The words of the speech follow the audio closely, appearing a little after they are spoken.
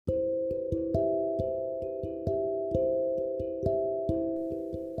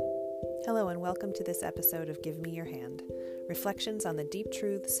Hello and welcome to this episode of Give Me Your Hand, reflections on the deep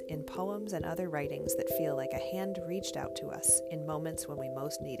truths in poems and other writings that feel like a hand reached out to us in moments when we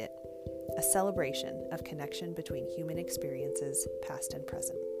most need it. A celebration of connection between human experiences, past and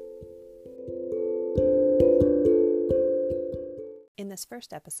present. In this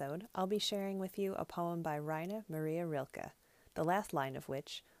first episode, I'll be sharing with you a poem by Rainer Maria Rilke, the last line of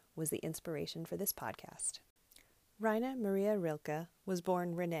which was the inspiration for this podcast. Rainer Maria Rilke was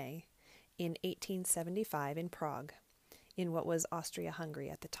born René in 1875 in Prague, in what was Austria-Hungary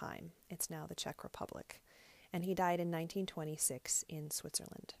at the time. It's now the Czech Republic. And he died in 1926 in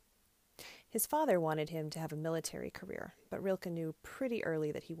Switzerland. His father wanted him to have a military career, but Rilke knew pretty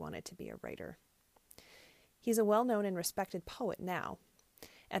early that he wanted to be a writer. He's a well-known and respected poet now.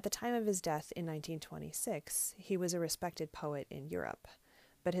 At the time of his death in 1926, he was a respected poet in Europe,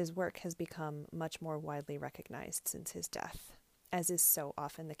 but his work has become much more widely recognized since his death, as is so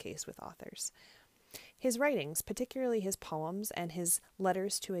often the case with authors. His writings, particularly his poems and his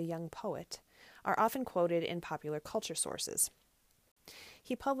letters to a young poet, are often quoted in popular culture sources.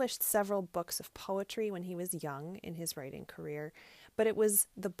 He published several books of poetry when he was young in his writing career, but it was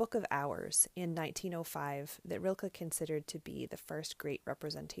the Book of Hours in 1905 that Rilke considered to be the first great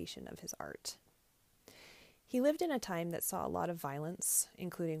representation of his art. He lived in a time that saw a lot of violence,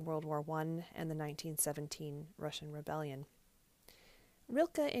 including World War I and the 1917 Russian Rebellion.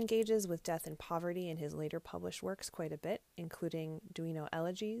 Rilke engages with death and poverty in his later published works quite a bit, including Duino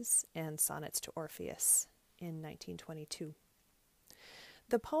Elegies and Sonnets to Orpheus in 1922.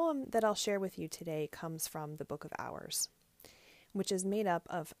 The poem that I'll share with you today comes from the Book of Hours, which is made up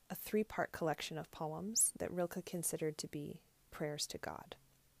of a three-part collection of poems that Rilke considered to be prayers to God.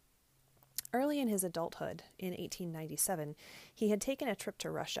 Early in his adulthood, in 1897, he had taken a trip to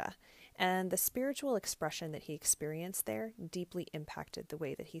Russia, and the spiritual expression that he experienced there deeply impacted the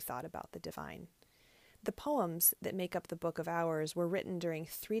way that he thought about the divine. The poems that make up the Book of Hours were written during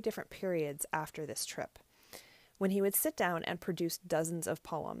 3 different periods after this trip, when he would sit down and produce dozens of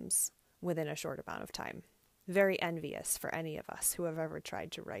poems within a short amount of time. Very envious for any of us who have ever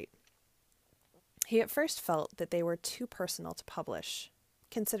tried to write. He at first felt that they were too personal to publish,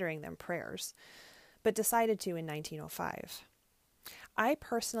 considering them prayers, but decided to in 1905. I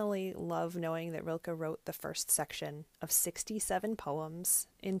personally love knowing that Rilke wrote the first section of 67 poems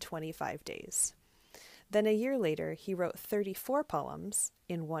in 25 days. Then a year later, he wrote 34 poems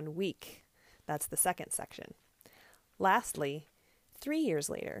in 1 week. That's the second section. Lastly, 3 years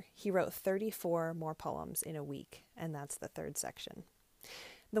later, he wrote 34 more poems in a week, and that's the third section.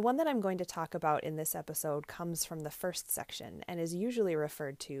 The one that I'm going to talk about in this episode comes from the first section and is usually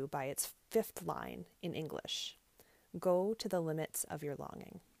referred to by its 5th line in English. Go to the limits of your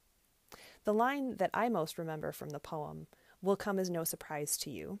longing. The line that I most remember from the poem will come as no surprise to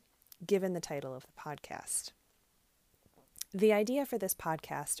you, given the title of the podcast. The idea for this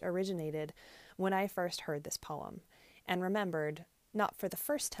podcast originated when I first heard this poem and remembered, not for the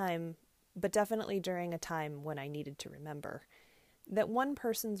first time, but definitely during a time when I needed to remember, that one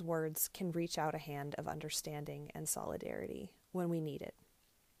person's words can reach out a hand of understanding and solidarity when we need it.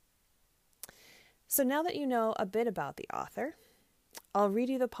 So now that you know a bit about the author, I'll read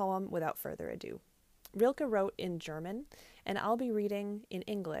you the poem without further ado. Rilke wrote in German, and I'll be reading in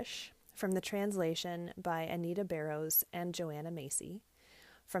English from the translation by Anita Barrows and Joanna Macy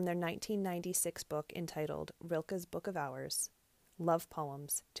from their 1996 book entitled Rilke's Book of Hours, Love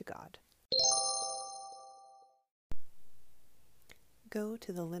Poems to God. Go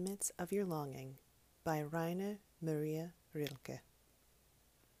to the Limits of Your Longing by Rainer Maria Rilke.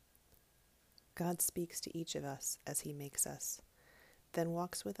 God speaks to each of us as he makes us, then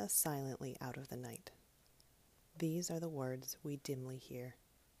walks with us silently out of the night. These are the words we dimly hear.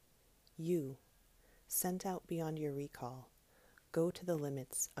 You, sent out beyond your recall, go to the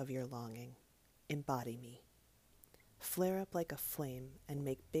limits of your longing. Embody me. Flare up like a flame and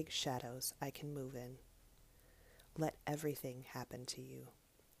make big shadows I can move in. Let everything happen to you,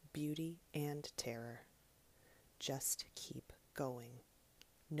 beauty and terror. Just keep going.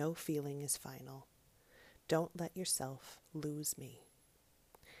 No feeling is final. Don't let yourself lose me.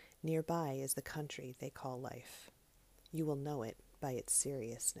 Nearby is the country they call life. You will know it by its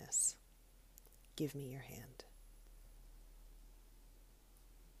seriousness. Give me your hand.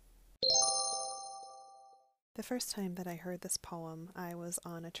 The first time that I heard this poem, I was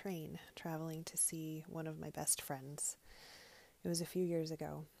on a train traveling to see one of my best friends. It was a few years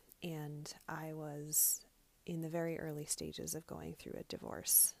ago, and I was in the very early stages of going through a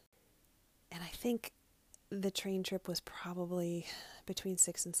divorce. And I think the train trip was probably between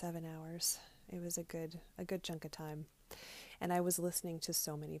 6 and 7 hours. It was a good chunk of time. And I was listening to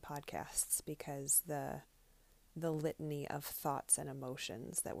so many podcasts because the litany of thoughts and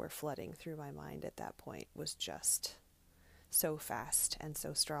emotions that were flooding through my mind at that point was just so fast and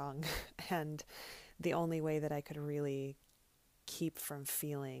so strong. And the only way that I could really keep from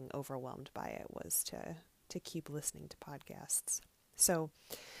feeling overwhelmed by it was to keep listening to podcasts. So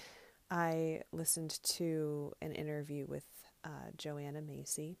I listened to an interview with Joanna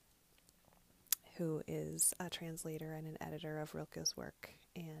Macy, who is a translator and an editor of Rilke's work.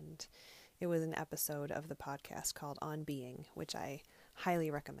 And it was an episode of the podcast called On Being, which I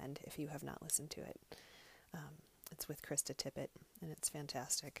highly recommend if you have not listened to it. It's with Krista Tippett, and it's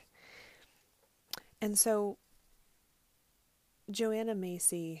fantastic. And so Joanna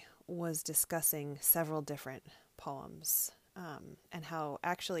Macy was discussing several different poems and how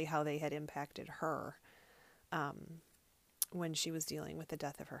they had impacted her when she was dealing with the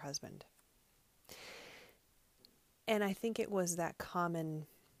death of her husband. And I think it was that common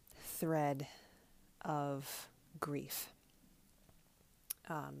thread of grief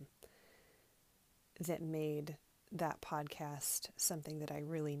that made that podcast something that I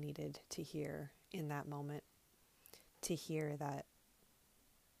really needed to hear in that moment, to hear that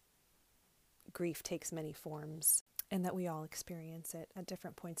grief takes many forms and that we all experience it at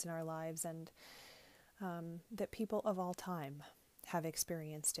different points in our lives, and that people of all time have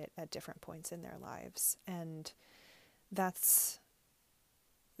experienced it at different points in their lives. And that's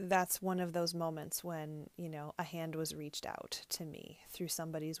one of those moments when, a hand was reached out to me through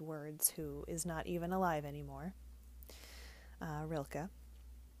somebody's words who is not even alive anymore, Rilke.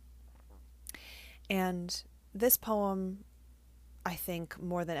 And this poem, I think,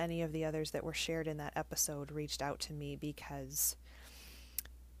 more than any of the others that were shared in that episode, reached out to me because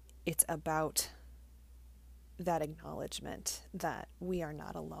it's about that acknowledgement that we are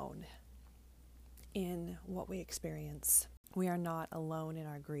not alone in what we experience. We are not alone in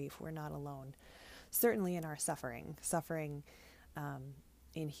our grief. We're not alone, certainly in our suffering. Suffering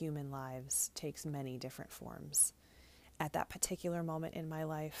in human lives takes many different forms. At that particular moment in my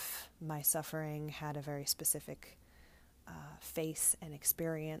life, my suffering had a very specific face and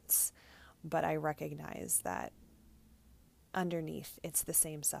experience, but I recognize that underneath it's the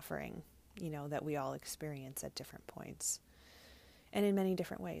same suffering, that we all experience at different points and in many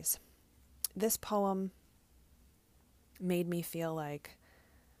different ways. This poem made me feel like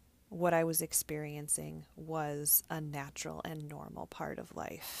what I was experiencing was a natural and normal part of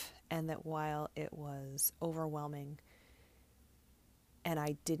life, and that while it was overwhelming and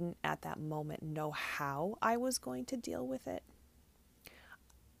I didn't at that moment know how I was going to deal with it,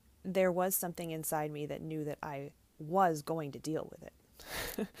 there was something inside me that knew that I was going to deal with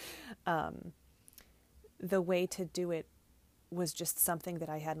it. The way to do it was just something that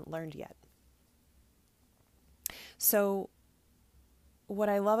I hadn't learned yet. So what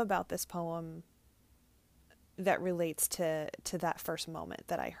I love about this poem that relates to that first moment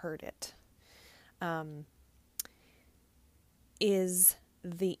that I heard it is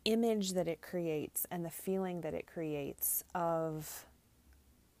the image that it creates and the feeling that it creates of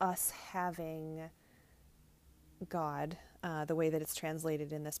us having God, the way that it's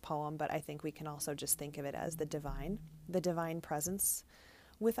translated in this poem, but I think we can also just think of it as the divine presence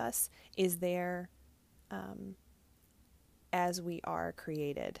with us is there as we are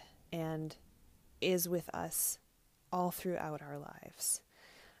created and is with us all throughout our lives.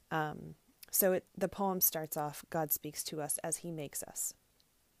 So the poem starts off, God speaks to us as he makes us,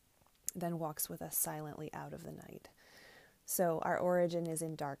 then walks with us silently out of the night. So our origin is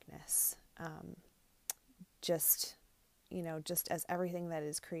in darkness. Just as everything that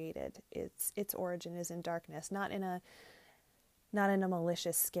is created, its origin is in darkness, not in a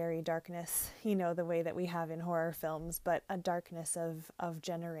malicious, scary darkness, the way that we have in horror films, but a darkness of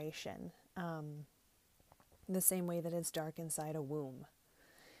generation, the same way that it's dark inside a womb.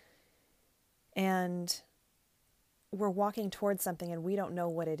 And we're walking towards something and we don't know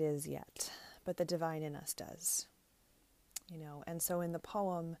what it is yet, but the divine in us does, And so in the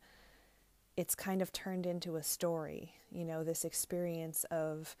poem, it's kind of turned into a story, this experience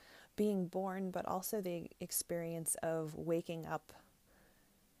of being born, but also the experience of waking up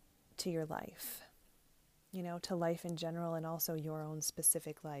to your life, to life in general and also your own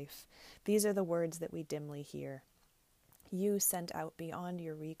specific life. These are the words that we dimly hear. You sent out beyond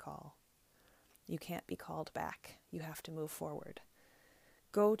your recall. You can't be called back. You have to move forward.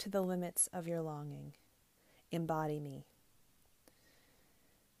 Go to the limits of your longing. Embody me.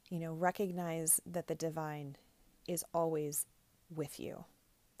 Recognize that the divine is always with you,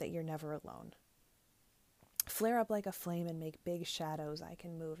 that you're never alone. Flare up like a flame and make big shadows I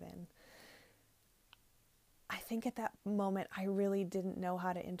can move in. I think at that moment, I really didn't know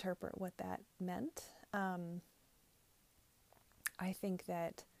how to interpret what that meant. I think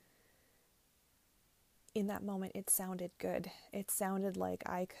that in that moment, it sounded good. It sounded like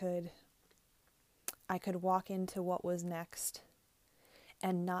I could walk into what was next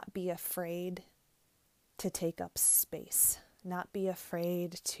and not be afraid to take up space, not be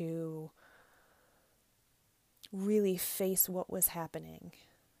afraid to really face what was happening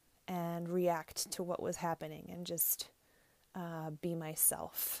and react to what was happening and just be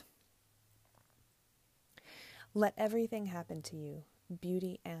myself. Let everything happen to you,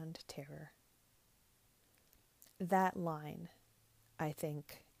 beauty and terror. That line, I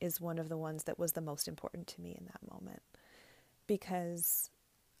think, is one of the ones that was the most important to me in that moment, because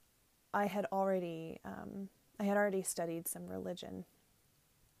I had already studied some religion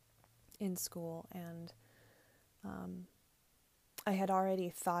in school, and I had already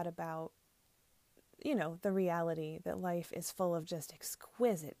thought about, the reality that life is full of just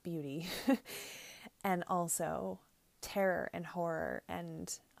exquisite beauty and also terror and horror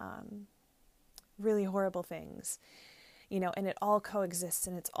and really horrible things, and it all coexists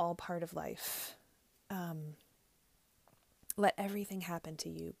and it's all part of life. Let everything happen to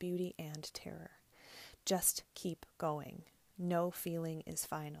you, beauty and terror. Just keep going. No feeling is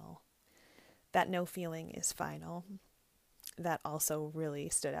final. That no feeling is final, that also really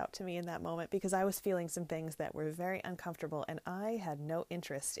stood out to me in that moment, because I was feeling some things that were very uncomfortable and I had no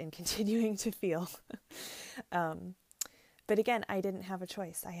interest in continuing to feel. But again, I didn't have a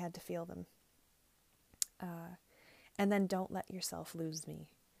choice. I had to feel them. And then don't let yourself lose me.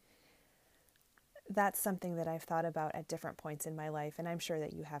 That's something that I've thought about at different points in my life, and I'm sure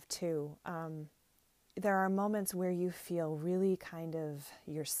that you have too. There are moments where you feel really kind of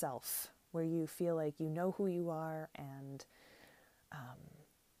yourself, where you feel like you know who you are and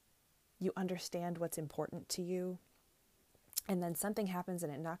you understand what's important to you. And then something happens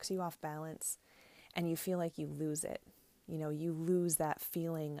and it knocks you off balance and you feel like you lose it. You lose that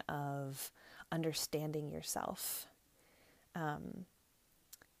feeling of understanding yourself. And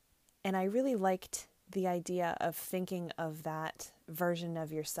I really liked the idea of thinking of that version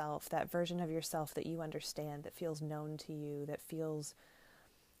of yourself that you understand, that feels known to you, that feels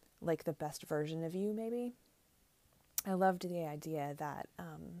like the best version of you, maybe. I loved the idea that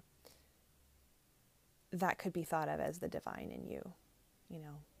that could be thought of as the divine in you,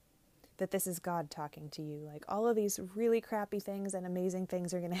 that this is God talking to you. Like, all of these really crappy things and amazing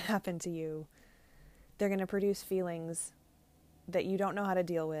things are going to happen to you. They're going to produce feelings that you don't know how to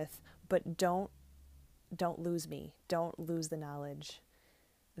deal with, but don't lose me. Don't lose the knowledge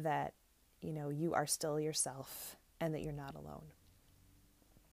that, you are still yourself and that you're not alone.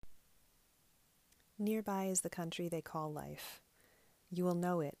 Nearby is the country they call life. You will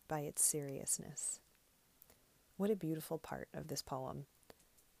know it by its seriousness. What a beautiful part of this poem.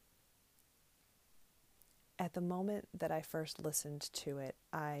 At the moment that I first listened to it,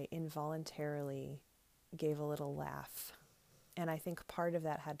 I involuntarily gave a little laugh. And I think part of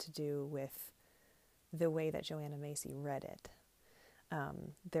that had to do with the way that Joanna Macy read it.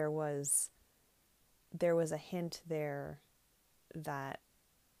 There was a hint there that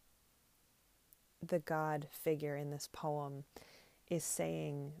the God figure in this poem is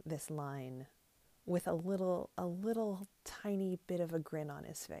saying this line with a little tiny bit of a grin on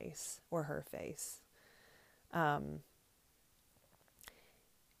his face or her face. And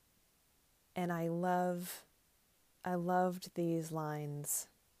I loved these lines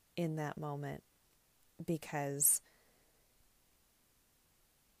in that moment because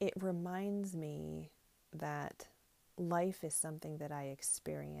it reminds me that life is something that I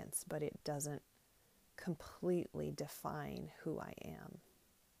experience, but it doesn't completely define who I am.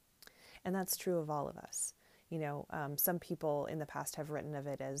 And that's true of all of us. Some people in the past have written of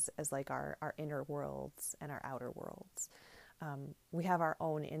it as like our inner worlds and our outer worlds. We have our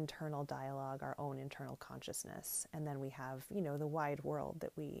own internal dialogue, our own internal consciousness, and then we have, the wide world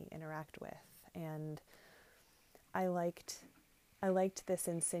that we interact with. And I liked this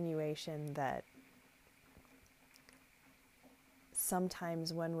insinuation that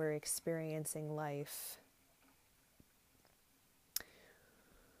sometimes when we're experiencing life,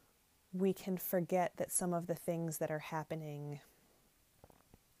 we can forget that some of the things that are happening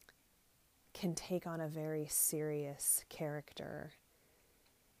can take on a very serious character,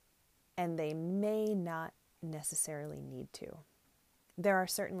 and they may not necessarily need to. There are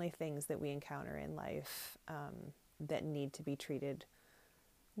certainly things that we encounter in life that need to be treated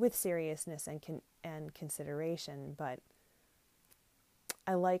with seriousness and consideration, but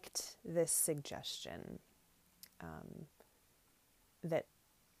I liked this suggestion that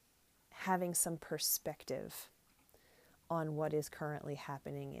having some perspective on what is currently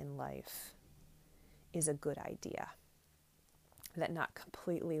happening in life is a good idea. That not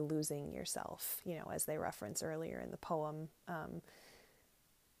completely losing yourself, as they reference earlier in the poem,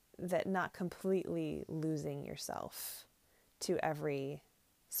 that not completely losing yourself to every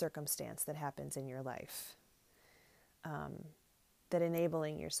circumstance that happens in your life, that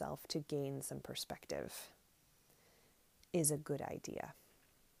enabling yourself to gain some perspective is a good idea.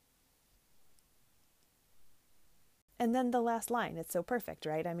 And then the last line, it's so perfect,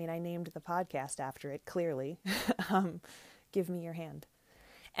 right? I mean, I named the podcast after it, clearly. Give me your hand.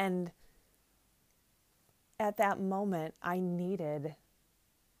 And at that moment, I needed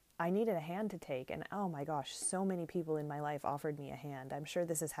a hand to take. And oh my gosh, so many people in my life offered me a hand. I'm sure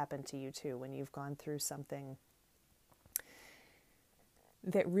this has happened to you too, when you've gone through something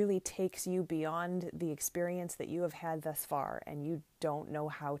that really takes you beyond the experience that you have had thus far, and you don't know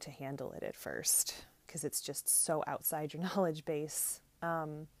how to handle it at first, because it's just so outside your knowledge base.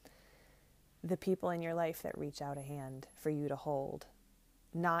 The people in your life that reach out a hand for you to hold,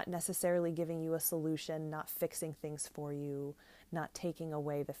 not necessarily giving you a solution, not fixing things for you, not taking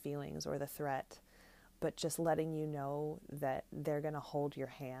away the feelings or the threat, but just letting you know that they're going to hold your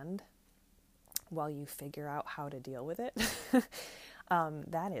hand while you figure out how to deal with it.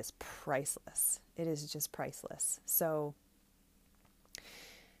 That is priceless. It is just priceless. So,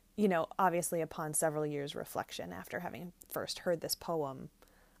 obviously upon several years' reflection after having first heard this poem,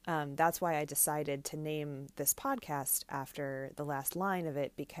 that's why I decided to name this podcast after the last line of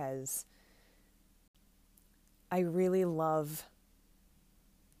it, because I really love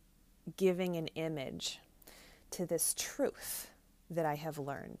giving an image to this truth that I have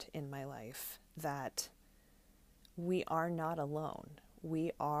learned in my life, that we are not alone.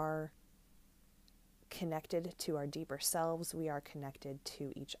 We are connected to our deeper selves. We are connected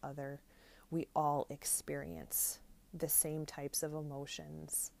to each other. We all experience the same types of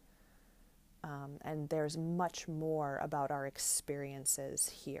emotions. And there's much more about our experiences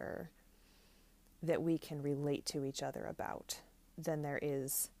here that we can relate to each other about than there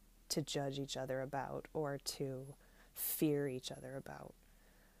is to judge each other about or to fear each other about.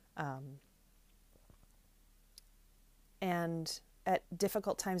 And at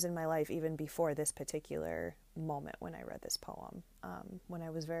difficult times in my life, even before this particular moment when I read this poem, when I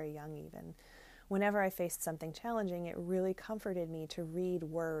was very young even, whenever I faced something challenging, it really comforted me to read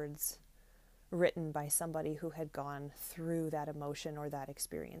words written by somebody who had gone through that emotion or that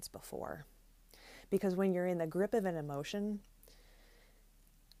experience before. Because when you're in the grip of an emotion,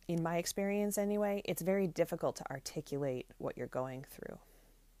 in my experience anyway, it's very difficult to articulate what you're going through.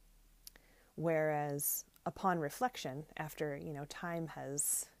 Whereas upon reflection, after, time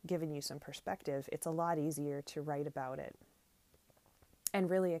has given you some perspective, it's a lot easier to write about it and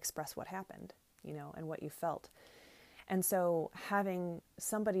really express what happened, and what you felt. And so having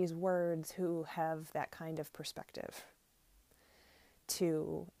somebody's words who have that kind of perspective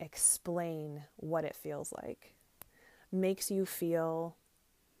to explain what it feels like makes you feel,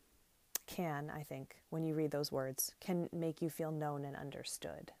 I think, when you read those words, can make you feel known and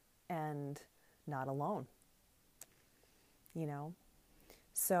understood and not alone,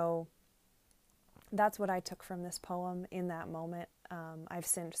 So that's what I took from this poem in that moment. I've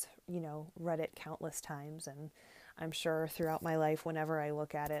since, read it countless times, and I'm sure throughout my life, whenever I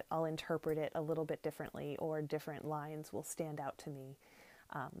look at it, I'll interpret it a little bit differently, or different lines will stand out to me.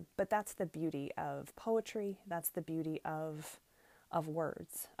 But that's the beauty of poetry. That's the beauty of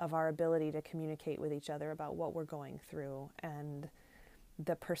words, of our ability to communicate with each other about what we're going through. And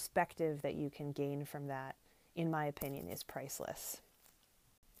the perspective that you can gain from that, in my opinion, is priceless.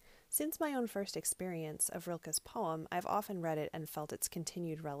 Since my own first experience of Rilke's poem, I've often read it and felt its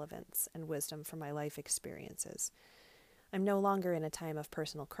continued relevance and wisdom for my life experiences. I'm no longer in a time of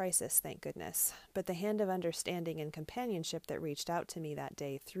personal crisis, thank goodness, but the hand of understanding and companionship that reached out to me that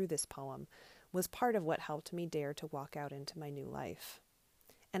day through this poem was part of what helped me dare to walk out into my new life.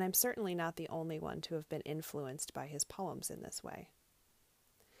 And I'm certainly not the only one to have been influenced by his poems in this way.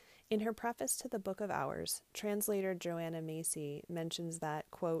 In her preface to the Book of Hours, translator Joanna Macy mentions that,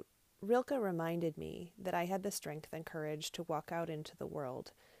 quote, Rilke reminded me that I had the strength and courage to walk out into the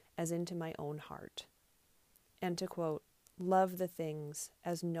world as into my own heart, and to, quote, love the things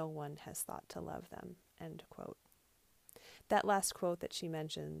as no one has thought to love them, end quote. That last quote that she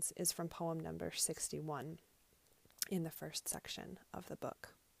mentions is from poem number 61 in the first section of the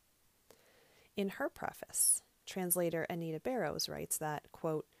book. In her preface, translator Anita Barrows writes that,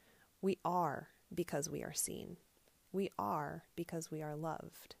 quote, we are because we are seen. We are because we are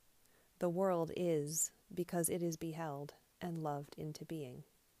loved. The world is because it is beheld and loved into being,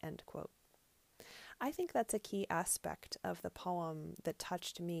 end quote. I think that's a key aspect of the poem that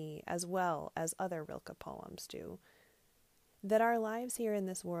touched me as well as other Rilke poems do, that our lives here in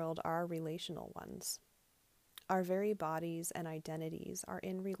this world are relational ones. Our very bodies and identities are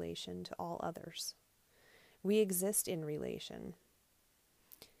in relation to all others. We exist in relation,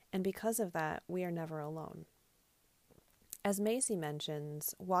 and because of that, we are never alone. As Macy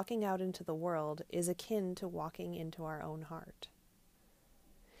mentions, walking out into the world is akin to walking into our own heart.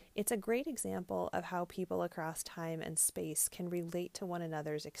 It's a great example of how people across time and space can relate to one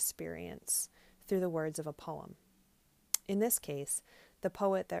another's experience through the words of a poem. In this case, the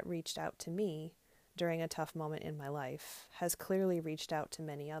poet that reached out to me during a tough moment in my life has clearly reached out to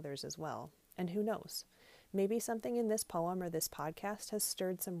many others as well. And who knows, maybe something in this poem or this podcast has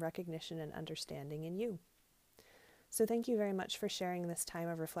stirred some recognition and understanding in you. So thank you very much for sharing this time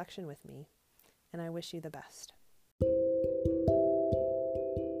of reflection with me, and I wish you the best.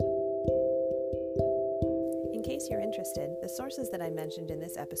 In case you're interested, the sources that I mentioned in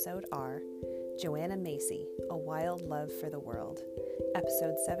this episode are Joanna Macy, A Wild Love for the World,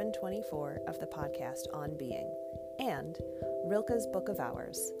 episode 724 of the podcast On Being, and Rilke's Book of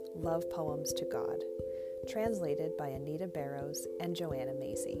Hours, Love Poems to God, translated by Anita Barrows and Joanna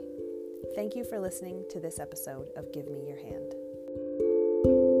Macy. Thank you for listening to this episode of Give Me Your Hand.